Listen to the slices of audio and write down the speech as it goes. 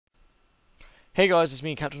Hey guys, it's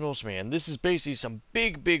me, Captain Awesome, and this is basically some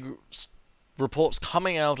big reports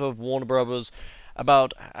coming out of Warner Brothers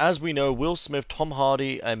about, as we know, Will Smith, Tom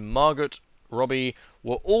Hardy, and Margot Robbie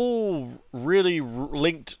were all really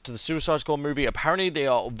linked to the Suicide Squad movie. Apparently, they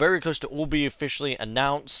are very close to all be officially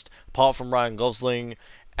announced, apart from Ryan Gosling,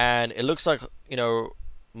 and it looks like,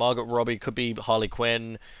 Margot Robbie could be Harley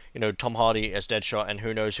Quinn, Tom Hardy as Deadshot, and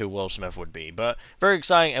who knows who Will Smith would be. But very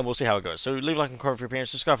exciting, and we'll see how it goes. So leave a like and comment for your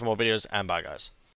opinions, subscribe for more videos, and bye guys.